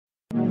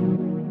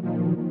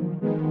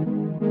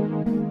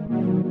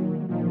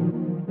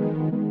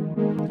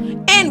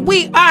And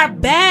we are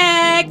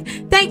back.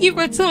 Thank you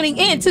for tuning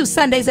in to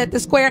Sundays at the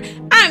Square.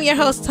 I'm your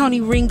host,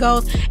 Toni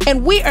Ringgold,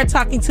 and we are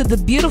talking to the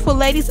beautiful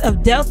ladies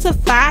of Delta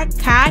Phi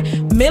Chi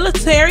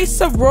Military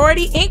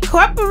Sorority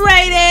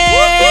Incorporated.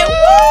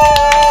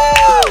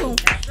 Woo!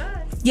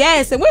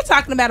 Yes, and we're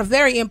talking about a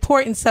very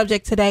important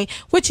subject today,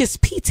 which is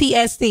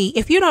PTSD.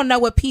 If you don't know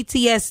what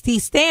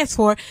PTSD stands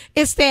for,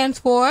 it stands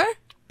for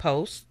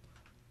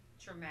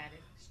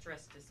post-traumatic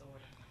stress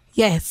disorder.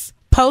 Yes,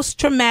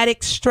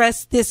 post-traumatic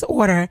stress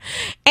disorder.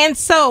 And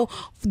so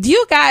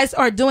you guys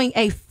are doing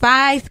a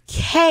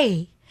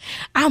 5K.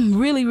 I'm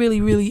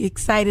really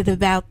excited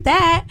about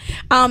that.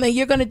 And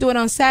you're going to do it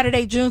on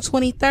Saturday, June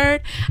 23rd.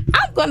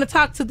 I'm going to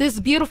talk to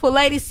this beautiful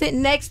lady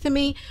sitting next to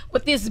me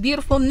with these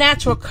beautiful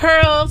natural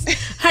curls.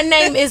 Her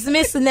name is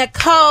Miss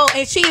Nicole,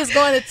 and she is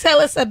going to tell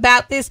us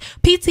about this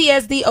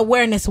PTSD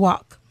Awareness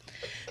Walk.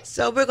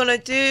 So we're going to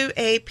do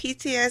a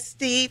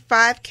PTSD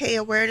 5K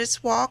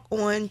awareness walk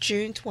on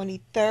June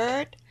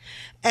 23rd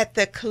at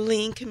the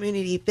Killeen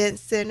Community Event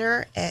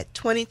Center at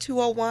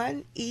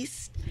 2201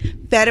 East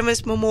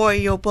Veterans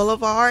Memorial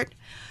Boulevard.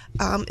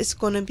 It's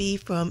going to be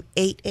from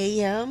 8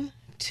 a.m.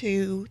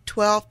 to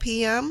 12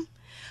 p.m.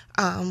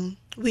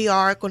 We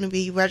are going to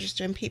be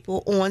registering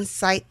people on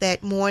site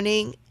that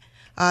morning.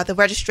 The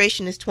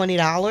registration is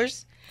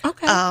 $20.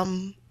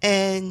 Okay.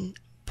 And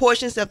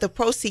portions of the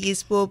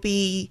proceeds will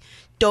be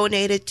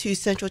donated to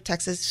Central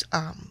Texas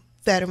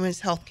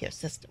Veterans Healthcare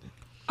System.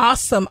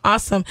 Awesome.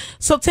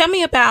 So tell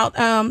me about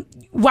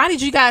why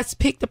did you guys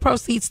pick the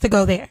proceeds to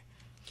go there?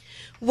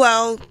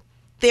 Well,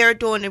 they're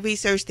doing the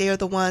research. They're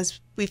the ones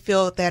we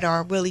feel that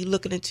are really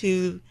looking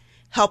into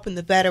helping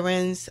the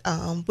veterans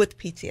with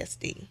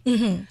PTSD.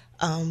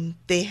 Mm-hmm.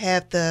 They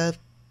have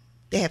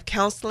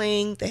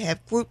counseling, they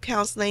have group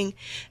counseling,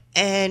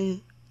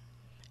 and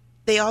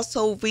they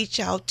also reach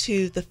out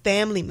to the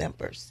family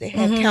members. They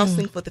have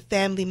counseling for the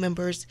family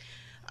members.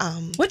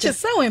 Which is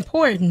so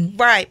important.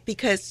 Right,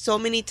 because so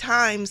many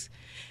times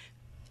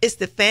it's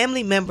the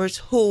family members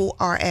who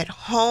are at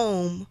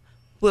home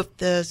with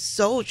the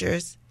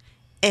soldiers,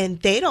 and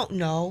they don't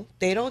know.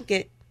 They don't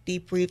get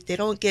debriefed. They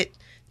don't get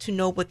to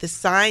know what the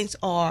signs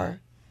are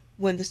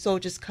when the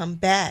soldiers come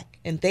back.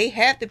 And they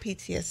have the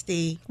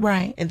PTSD.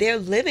 Right. And they're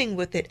living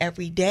with it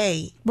every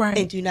day. Right.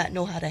 And do not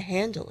know how to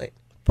handle it.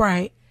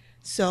 Right.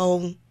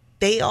 So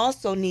they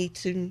also need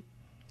to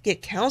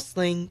get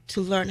counseling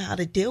to learn how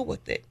to deal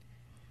with it.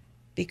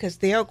 Because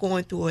they are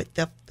going through it.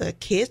 The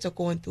kids are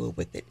going through it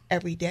with it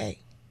every day.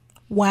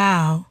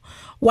 Wow.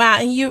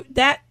 And you're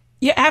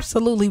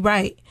absolutely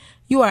right.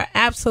 You are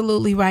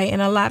absolutely right.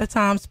 And a lot of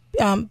times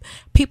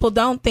people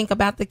don't think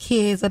about the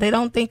kids, or they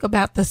don't think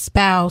about the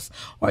spouse,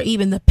 or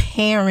even the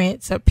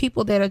parents, or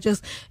people that are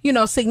just,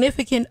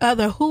 significant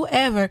other,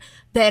 whoever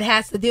that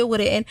has to deal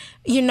with it.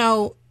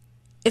 And,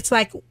 it's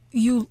like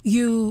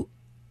you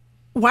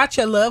watch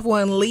your loved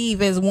one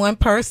leave as one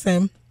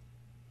person,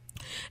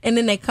 and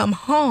then they come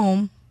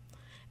home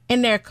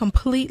and they're a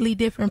completely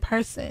different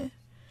person.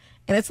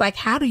 And it's like,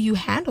 how do you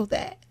handle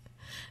that?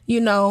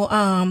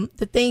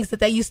 The things that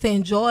they used to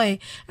enjoy.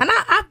 And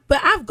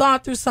I've gone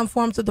through some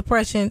forms of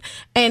depression,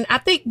 and I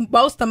think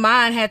most of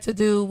mine had to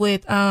do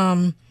with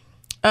postpartum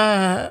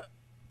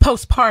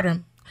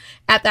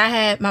after I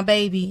had my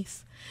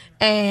babies.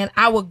 And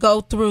I would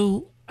go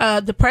through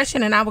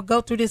depression, and I would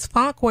go through this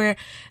funk where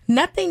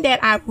nothing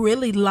that I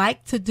really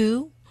liked to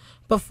do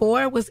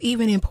before was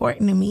even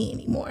important to me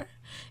anymore.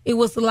 It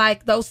was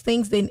like those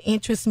things didn't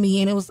interest me,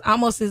 and it was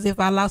almost as if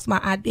I lost my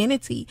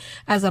identity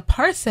as a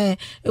person.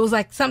 It was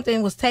like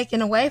something was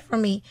taken away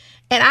from me.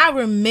 And I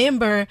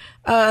remember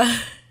after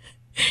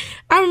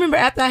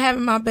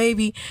having my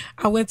baby,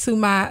 I went to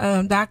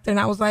my doctor, and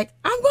I was like,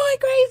 I'm going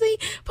crazy.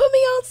 Put me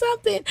on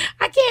something.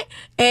 I can't.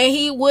 And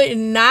he would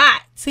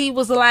not. He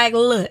was like,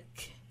 look,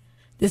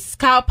 this is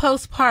called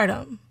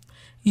postpartum.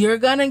 You're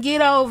going to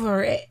get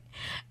over it.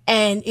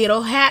 And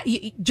it'll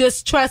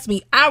just trust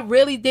me. I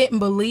really didn't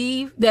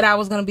believe that I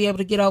was going to be able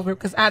to get over it,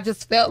 because I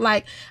just felt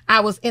like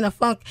I was in a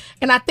funk.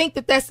 And I think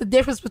that that's the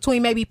difference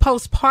between maybe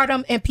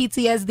postpartum and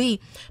PTSD.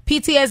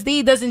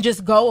 PTSD doesn't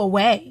just go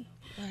away.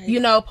 Right.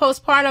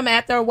 Postpartum,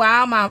 after a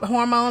while, my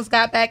hormones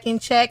got back in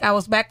check. I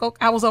was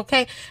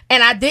okay.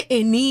 And I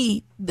didn't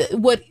need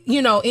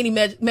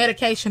any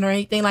medication or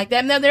anything like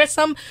that. Now, there's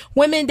some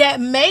women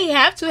that may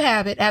have to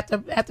have it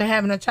after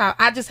having a child.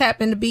 I just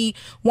happened to be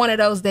one of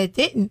those that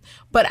didn't.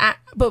 But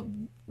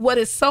what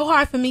is so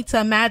hard for me to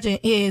imagine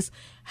is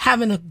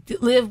having to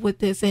live with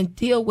this and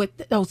deal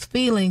with those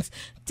feelings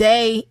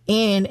day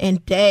in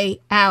and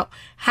day out.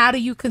 How do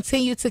you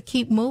continue to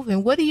keep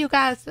moving? What do you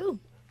guys do?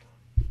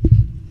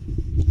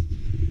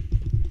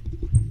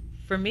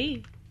 For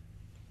me,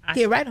 I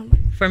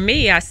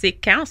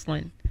seek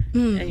counseling.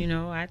 And,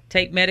 I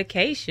take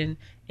medication,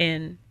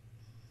 and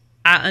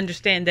I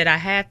understand that I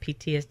have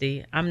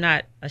PTSD. I'm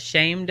not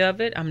ashamed of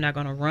it. I'm not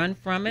going to run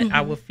from it.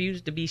 I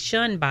refuse to be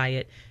shunned by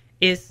it.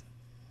 It's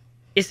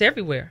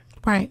everywhere.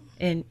 Right.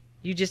 And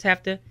you just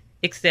have to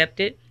accept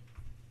it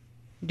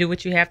do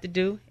what you have to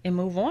do and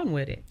move on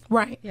with it.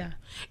 Right. Yeah.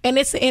 And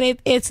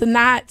it's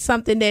not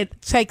something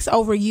that takes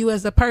over you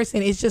as a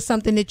person. It's just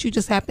something that you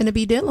just happen to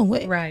be dealing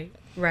with. Right.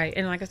 Right.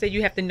 And like I said,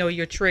 you have to know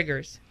your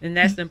triggers. And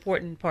that's the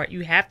important part.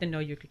 You have to know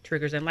your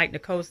triggers. And like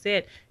Nicole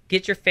said,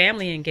 get your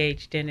family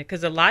engaged in it.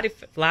 Because a lot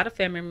of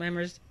family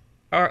members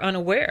are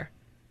unaware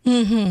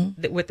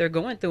that what they're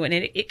going through. And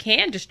it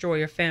can destroy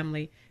your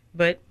family.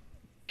 But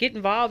get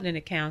involved in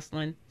the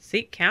counseling.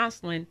 Seek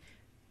counseling.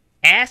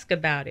 Ask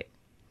about it.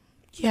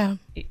 Yeah.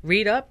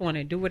 Read up on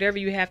it. Do whatever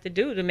you have to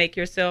do to make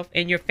yourself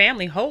and your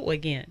family whole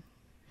again.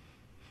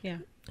 Yeah.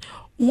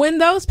 When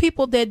those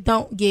people that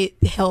don't get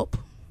help,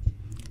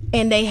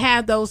 and they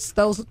have those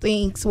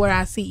things where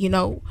I see,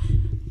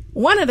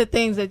 one of the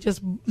things that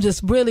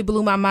just really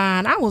blew my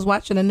mind, I was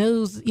watching the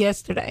news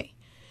yesterday,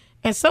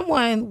 and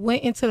someone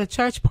went into the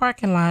church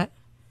parking lot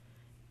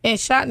and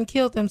shot and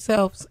killed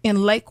themselves in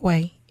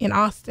Lakeway in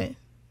Austin,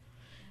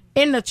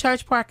 in the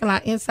church parking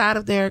lot inside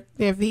of their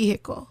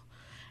vehicle.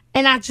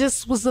 And I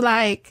just was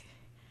like,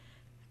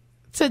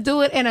 to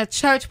do it in a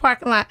church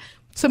parking lot,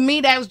 to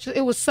me,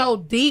 it was so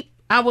deep.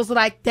 I was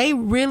like, they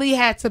really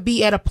had to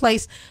be at a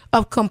place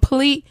of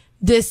complete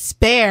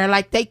despair.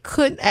 Like they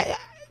couldn't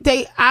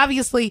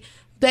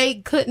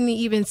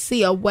even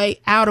see a way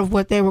out of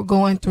what they were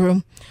going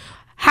through.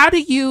 How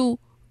do you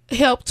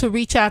help to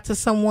reach out to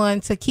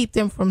someone to keep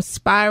them from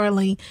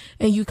spiraling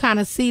and you kind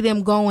of see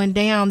them going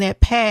down that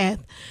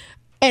path?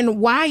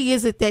 And why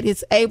is it that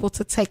it's able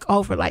to take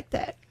over like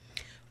that?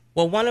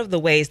 Well, one of the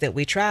ways that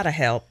we try to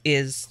help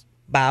is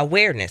by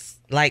awareness,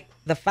 like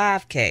the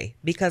 5K,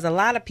 because a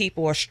lot of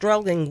people are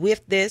struggling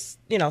with this,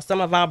 some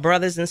of our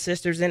brothers and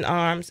sisters in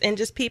arms and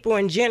just people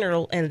in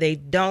general, and they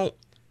don't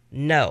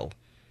know.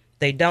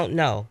 They don't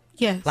know.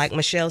 Yes. Like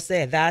Michelle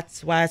said,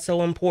 that's why it's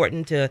so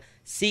important to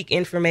seek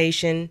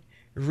information,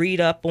 read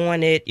up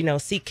on it,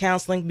 seek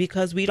counseling,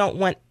 because we don't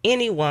want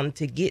anyone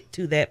to get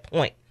to that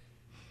point.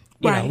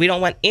 We don't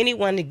want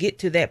anyone to get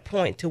to that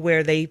point to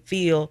where they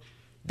feel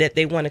that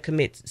they want to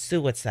commit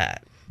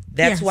suicide.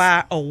 That's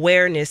why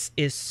awareness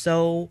is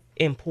so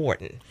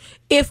important.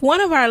 If one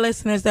of our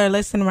listeners that are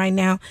listening right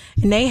now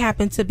and they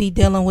happen to be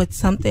dealing with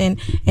something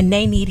and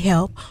they need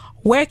help,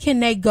 where can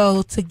they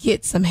go to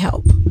get some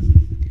help?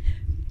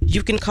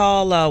 You can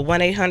call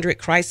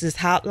 1-800-CRISIS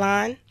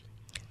hotline.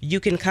 You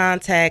can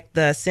contact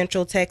the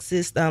Central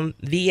Texas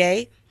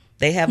VA.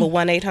 They have a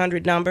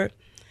 1-800 number.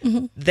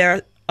 There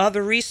are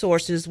other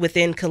resources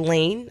within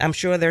Killeen. I'm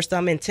sure there's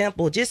some in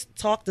Temple. Just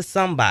talk to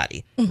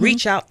somebody.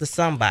 Reach out to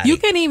somebody. You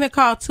can even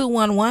call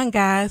 211,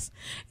 guys.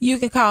 You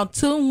can call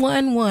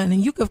 211,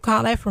 and you can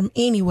call that from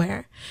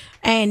anywhere.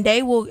 And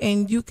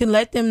you can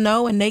let them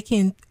know, and they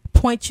can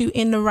point you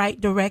in the right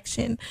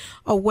direction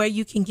of where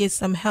you can get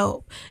some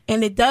help.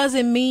 And it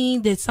doesn't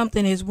mean that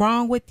something is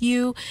wrong with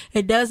you.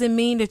 It doesn't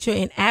mean that you're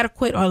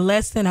inadequate or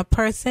less than a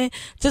person.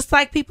 Just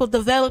like people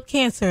develop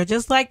cancer,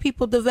 just like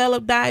people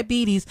develop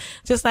diabetes,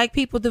 just like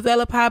people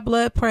develop high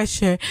blood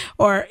pressure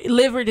or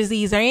liver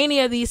disease or any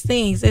of these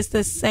things. It's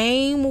the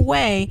same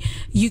way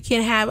you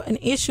can have an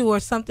issue or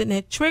something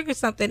that triggers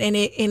something and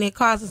it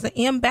causes an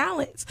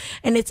imbalance.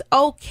 And it's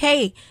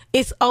okay.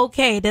 It's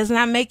okay. It does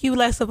not make you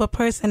less of a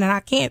person. And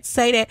I can't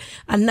say that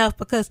enough,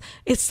 because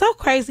it's so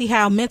crazy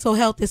how mental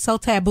health is so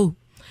taboo.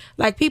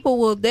 Like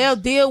they'll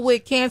deal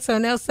with cancer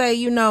and they'll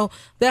say, they'll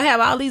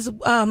have all these,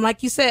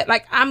 like you said,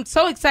 like I'm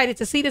so excited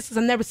to see this because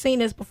I've never seen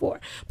this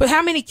before. But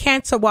how many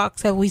cancer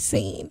walks have we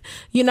seen?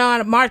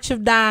 On a March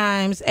of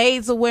Dimes,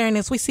 AIDS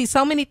awareness. We see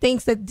so many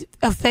things that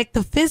affect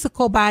the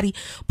physical body,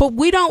 but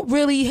we don't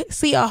really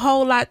see a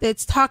whole lot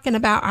that's talking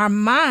about our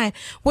mind,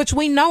 which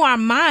we know our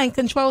mind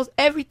controls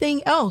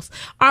everything else.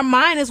 Our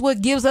mind is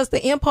what gives us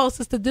the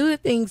impulses to do the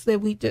things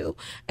that we do.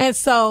 And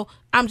so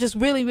I'm just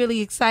really, really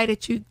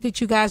excited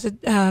that you guys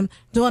are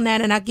doing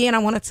that. And again, I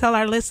want to tell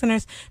our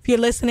listeners, if you're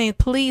listening,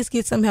 please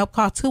get some help.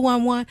 Call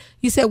 211.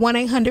 You said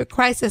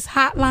 1-800-CRISIS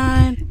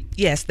hotline.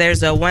 Yes,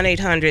 there's a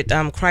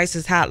 1-800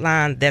 crisis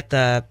hotline that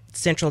the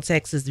Central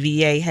Texas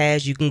VA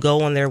has. You can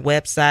go on their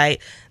website.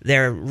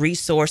 There are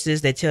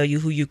resources that tell you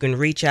who you can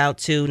reach out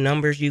to,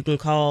 numbers you can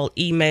call,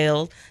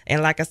 email.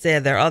 And like I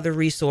said, there are other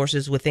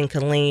resources within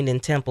Killeen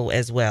and Temple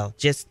as well.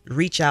 Just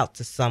reach out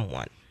to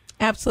someone.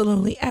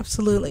 Absolutely.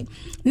 Absolutely.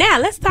 Now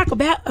let's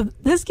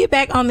get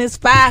back on this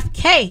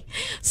 5K.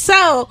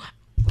 So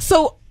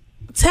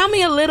tell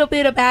me a little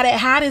bit about it.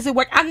 How does it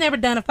work? I've never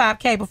done a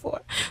 5K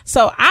before.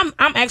 So I'm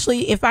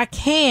actually, if I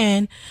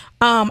can,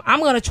 I'm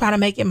going to try to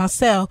make it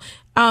myself.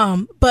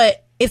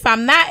 But if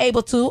I'm not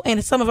able to,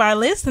 and some of our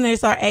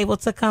listeners are able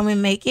to come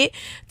and make it,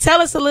 tell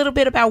us a little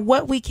bit about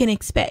what we can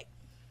expect.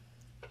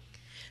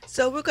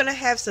 So we're going to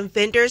have some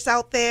vendors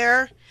out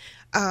there.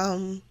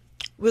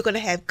 We're going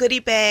to have goodie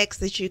bags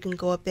that you can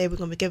go up there. We're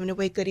going to be giving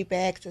away goodie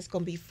bags that's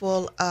going to be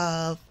full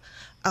of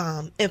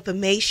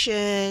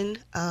information.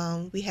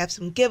 We have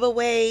some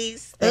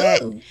giveaways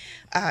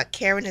that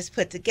Karen has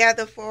put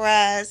together for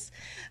us.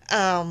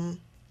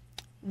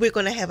 We're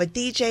going to have a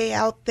DJ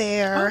out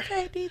there.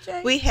 Okay,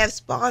 DJ. We have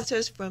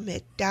sponsors from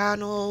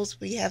McDonald's.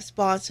 We have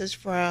sponsors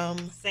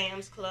from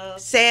Sam's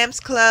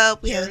Club.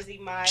 We Jersey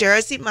have Mike's.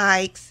 Jersey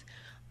Mike's.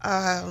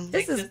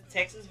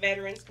 Texas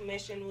Veterans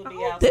Commission will be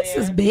out this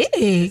there. is big.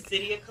 The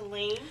City of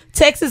Killeen.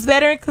 Texas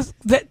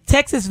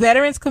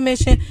Veterans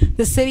Commission,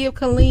 the City of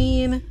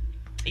Killeen.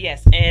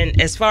 Yes,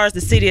 and as far as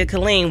the City of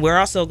Killeen, we're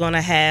also going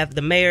to have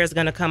the mayor is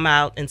going to come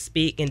out and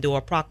speak and do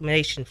a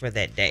proclamation for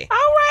that day. All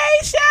right,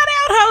 shout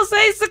out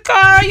Jose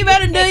Socorro. You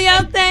better do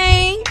your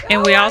thing.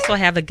 And we also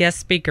have a guest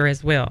speaker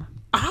as well.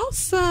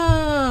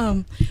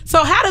 Awesome.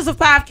 So how does a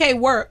 5K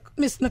work,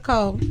 Miss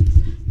Nicole?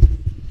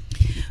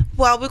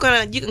 Well, you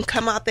can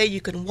come out there,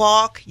 you can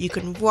walk, you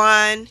can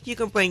run, you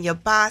can bring your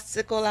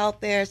bicycle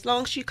out there. As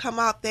long as you come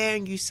out there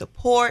and you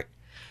support,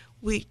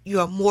 you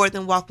are more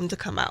than welcome to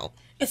come out.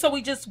 And so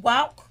we just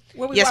walk?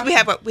 Yes, we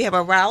have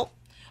a route.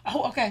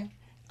 Oh, okay.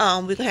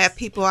 We're gonna have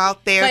people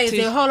out there. Wait, is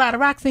there a whole lot of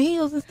rocks and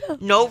hills and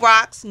stuff? No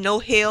rocks, no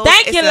hills.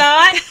 Thank you,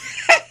 Lord.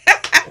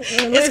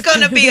 It's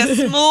gonna be a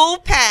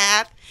smooth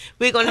path.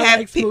 We're gonna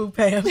have smooth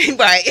path.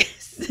 Right.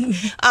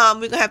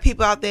 We're gonna have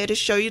people out there to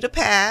show you the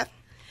path,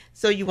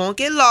 so you won't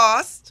get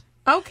lost.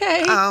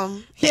 Okay.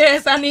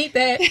 Yes, I need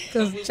that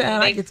because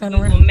child, I can turn We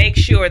will around. make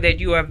sure that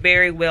you are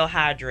very well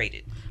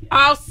hydrated.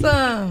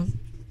 Awesome.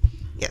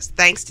 Yes,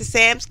 thanks to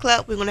Sam's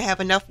Club, we're gonna have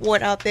enough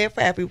water out there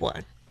for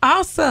everyone.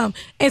 Awesome.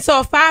 And so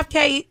a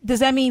 5K,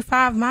 does that mean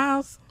 5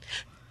 miles?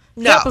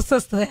 No, Help a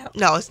sister out.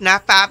 no, it's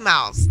not 5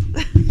 miles.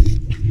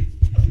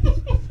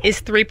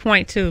 It's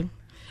 3.2.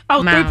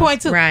 Oh, miles,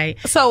 3.2. right.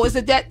 So is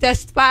it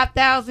that's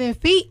 5,000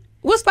 feet?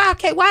 What's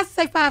 5K? Why does it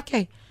say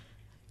 5K?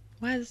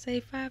 Why does it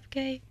say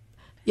 5K?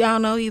 Y'all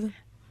know either.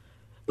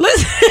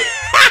 Listen,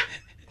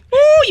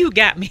 Ooh, you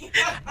got me.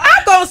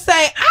 I'm going to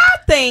say, I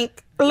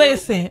think,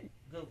 listen,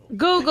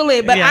 Google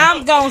it, but Yeah.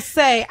 I'm going to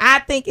say, I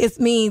think it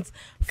means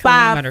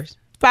Kilometers.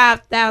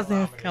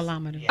 5,000.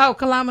 Kilometers. Oh,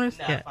 kilometers?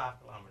 Yeah. 5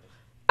 kilometers.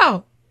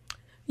 Oh,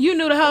 you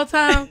knew the whole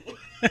time?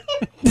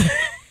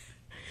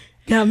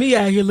 Got me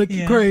out here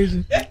looking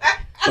crazy.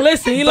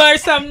 Listen, you learn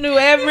something new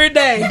every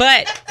day.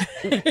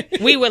 But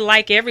we would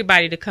like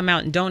everybody to come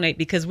out and donate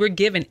because we're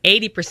giving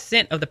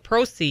 80% of the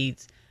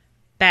proceeds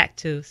back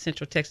to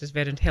Central Texas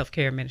Veterans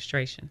Healthcare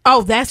Administration.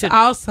 Oh, that's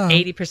awesome.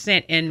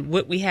 80%. And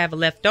what we have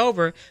left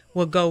over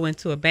will go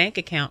into a bank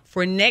account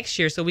for next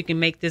year so we can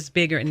make this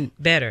bigger and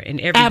better in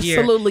every year.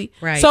 Absolutely.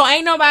 Right. So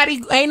ain't nobody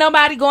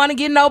going to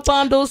get no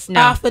bundles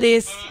off of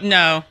this.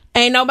 No.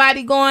 Ain't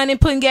nobody going and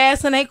putting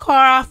gas in their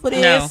car off of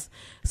this. No.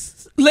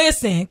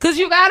 Listen, because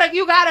you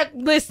gotta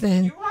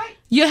listen. You're right.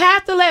 You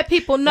have to let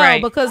people know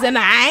Right. because then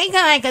I ain't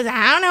going because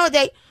I don't know what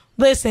they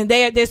listen.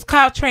 This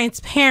called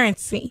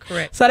transparency.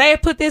 Correct. So they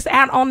put this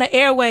out on the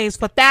airwaves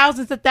for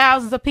thousands and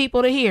thousands of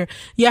people to hear.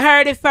 You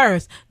heard it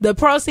first. The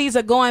proceeds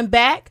are going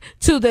back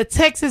to the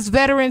Texas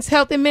Veterans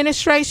Health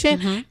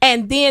Administration,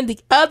 and then the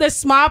other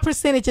small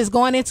percentage is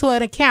going into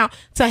an account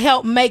to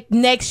help make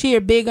next year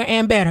bigger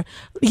and better.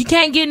 You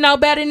can't get no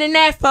better than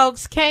that,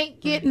 folks. Can't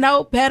get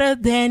no better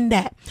than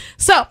that.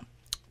 So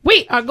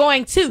we are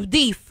going to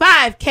the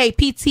 5K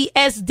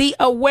PTSD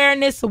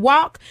Awareness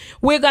Walk.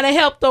 We're going to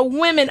help the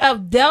women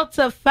of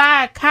Delta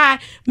Phi Chi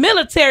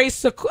Military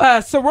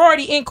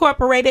Sorority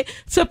Incorporated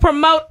to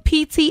promote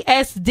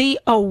PTSD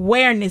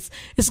awareness.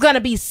 It's going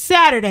to be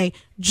Saturday,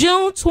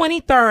 June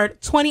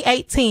 23rd,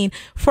 2018,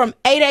 from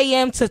 8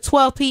 a.m. to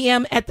 12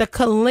 p.m. at the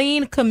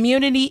Killeen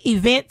Community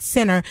Event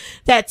Center.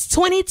 That's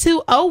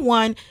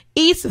 2201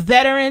 East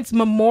Veterans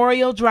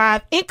Memorial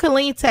Drive in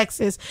Killeen,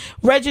 Texas.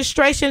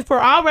 Registration for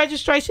all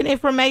registration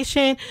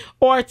information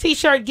or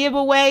t-shirt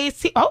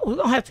giveaways. We're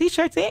going to have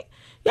t-shirts in.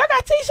 Y'all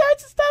got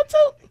t-shirts and stuff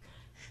too?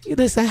 You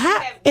listen,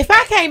 if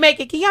I can't make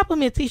it, can y'all put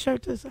me a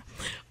t-shirt too?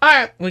 All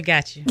right. We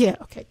got you. Yeah,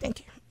 okay,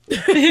 thank you.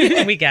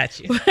 We got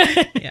you.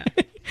 Yeah.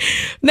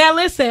 Now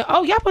listen,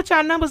 y'all put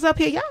y'all numbers up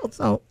here, y'all.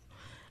 So,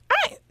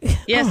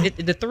 Yes,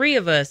 the three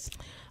of us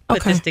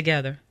put this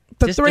together.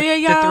 The three of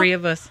y'all? The three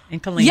of us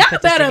in Killeen. Y'all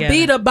put this better together.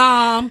 be the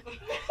bomb.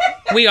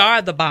 We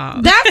are the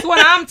bomb. That's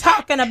what I'm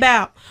talking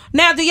about.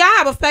 Now, do y'all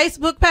have a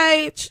Facebook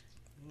page?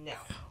 No.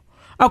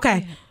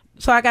 Okay.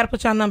 So I got to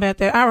put y'all number out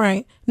there. All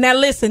right. Now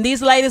listen,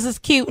 these ladies is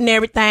cute and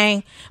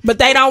everything, but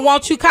they don't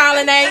want you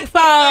calling their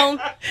phone,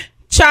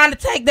 trying to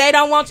take. They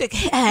don't want you.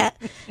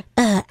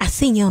 I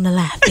seen you on the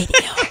live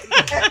video,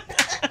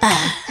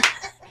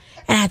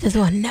 and I just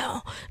want to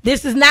know.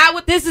 This is not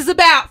what this is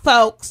about,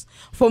 folks.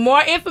 For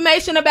more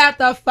information about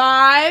the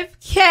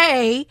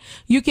 5K,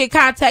 you can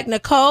contact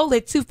Nicole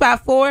at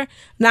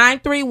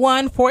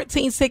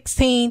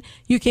 254-931-1416.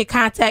 You can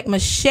contact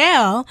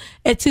Michelle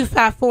at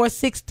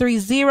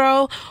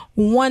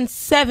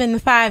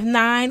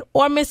 254-630-1759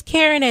 or Miss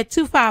Karen at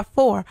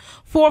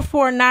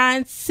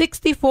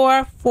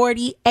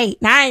 254-449-6448.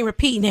 Now, I ain't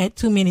repeating that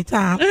too many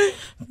times.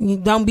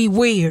 Don't be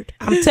weird.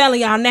 I'm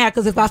telling y'all now,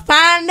 because if I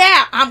find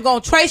out, I'm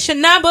going to trace your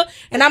number number,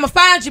 and I'm going to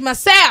find you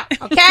myself,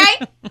 okay?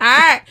 All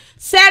right.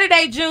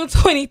 Saturday, June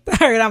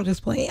 23rd, I'm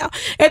just playing, y'all,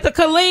 at the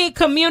Killeen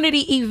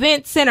Community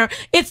Event Center.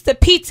 It's the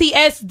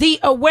PTSD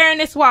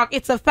Awareness Walk.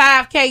 It's a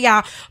 5K,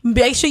 y'all.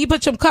 Make sure you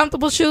put your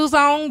comfortable shoes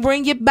on,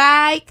 bring your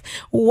bike,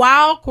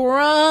 walk,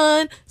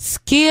 run,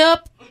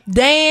 skip,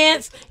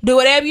 dance, do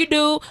whatever you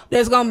do.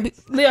 There's gonna be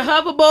little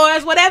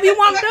hoverboards, whatever you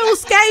want to do,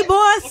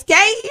 skateboard, skate,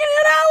 whatever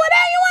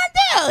you want to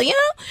do,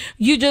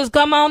 you just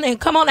come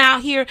on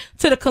out here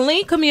to the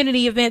Killeen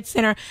Community Event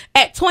Center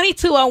at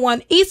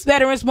 2201 East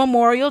Veterans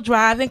Memorial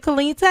Drive in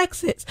Killeen,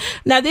 Texas.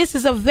 Now, this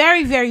is a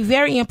very, very,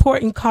 very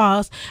important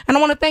cause, and I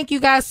want to thank you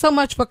guys so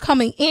much for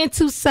coming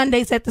into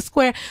Sundays at the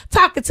Square,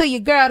 talking to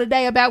your girl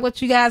today about what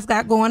you guys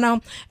got going on,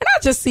 and I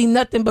just see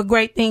nothing but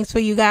great things for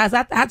you guys.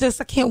 I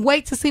can't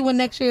wait to see what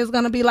next year is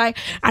going to be like.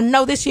 I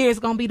know this year is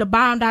going to be the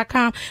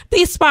bomb.com.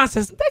 These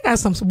sponsors, they got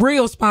some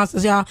real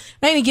sponsors, y'all.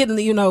 They ain't getting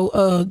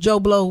the, Joe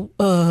Blow,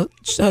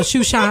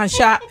 shoe shine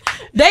shop.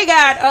 They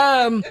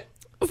got,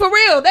 for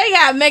real, they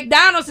got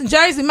McDonald's and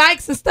Jersey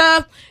Mike's and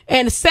stuff,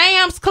 and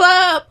Sam's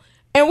Club,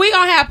 and we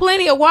going to have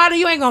plenty of water.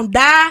 You ain't going to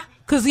die.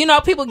 Because,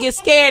 people get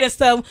scared and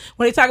stuff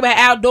when they talk about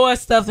outdoor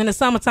stuff in the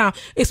summertime.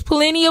 It's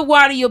plenty of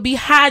water. You'll be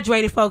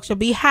hydrated, folks. You'll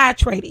be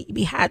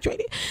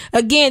hydrated.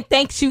 Again,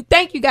 thank you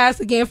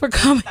guys again for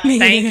coming in.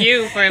 Thank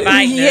you for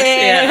inviting us.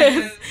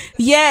 Yeah.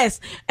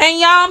 Yes. And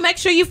y'all, make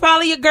sure you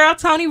follow your girl,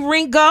 Toni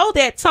Ringgold,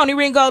 at Toni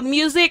Ringgold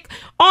Music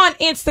on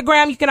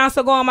Instagram. You can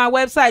also go on my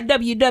website,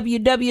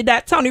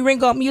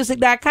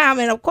 www.toniringgoldmusic.com.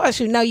 And, of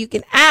course, you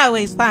can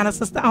always find a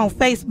sister on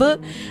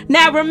Facebook.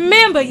 Now,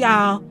 remember,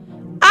 y'all,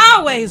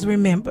 always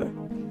remember,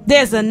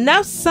 there's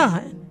enough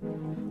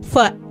sun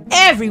for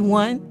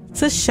everyone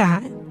to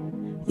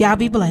shine. Y'all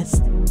be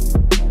blessed.